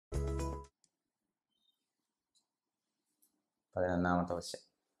11th question.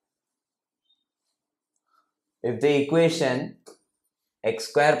 If the equation x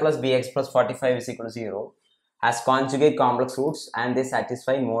square plus bx plus 45 is equal to 0 has conjugate complex roots and they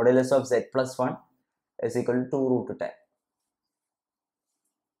satisfy modulus of z plus 1 is equal to 2 root 10.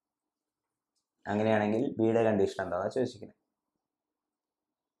 അങ്ങനെയാണെങ്കിൽ ബിയുടെ condition എന്താണെന്ന് ചോദിച്ചിരിക്കുന്നത്.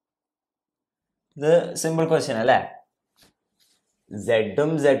 ഇത് simple question അല്ലേ?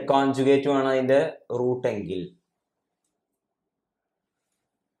 സെഡും Z കോൺജുഗേറ്റും ആണ് അതിന്റെ root എങ്കിൽ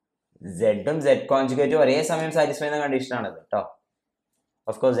സെഡും Z കോൺജുഗേറ്റും ഒരേ സമയം സാറ്റിസ്ഫൈ ചെയ്യുന്ന കണ്ടീഷൻ ആണിത് കേട്ടോ.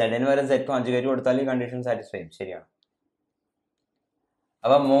 ഓഫ് കോഴ്സ് സെഡിന് വരെ സെഡ് കോൺജുഗേറ്റ് കൊടുത്താൽ ഈ കണ്ടീഷൻ സാറ്റിസ്ഫൈ ചെയ്യും, ശരിയാണ്.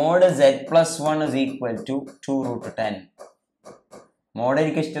 അപ്പൊ mode Z plus 1 is equal to 2 root 10. Mode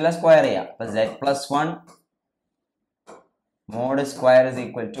എനിക്ക് ഇഷ്ടമില്ല, സ്ക്വയർ ചെയ്യാം. അപ്പൊ Z plus 1 mode square is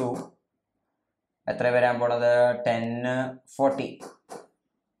equal to എത്ര വരാൻ പോണത്? 10 40.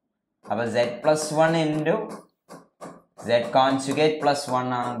 അപ്പൊ Z plus 1 into z conjugate plus 1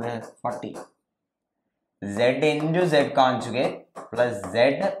 ആണത് 40. z into z conjugate plus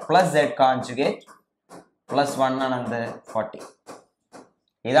z conjugate plus 1 ആണത് 40.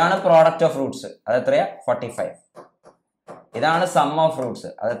 ഇതാണ് പ്രോഡക്റ്റ് ഓഫ് റൂട്ട്സ്, അത് എത്രയാ? 45. ഇതാണ് സം ഓഫ് റൂട്ട്സ്,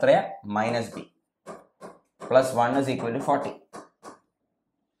 അത് എത്രയാ? Minus B plus 1 is equal to 40.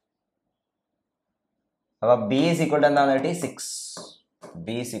 അപ്പൊ b is equal to എന്താന്ന് കിട്ടി? 6.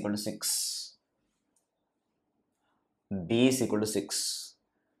 b is equal to 6. b is equal to 6.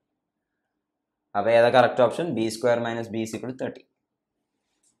 अब ये correct option b square minus b is equal to 30.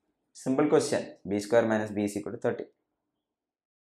 Simple question. b square minus b is equal to 30.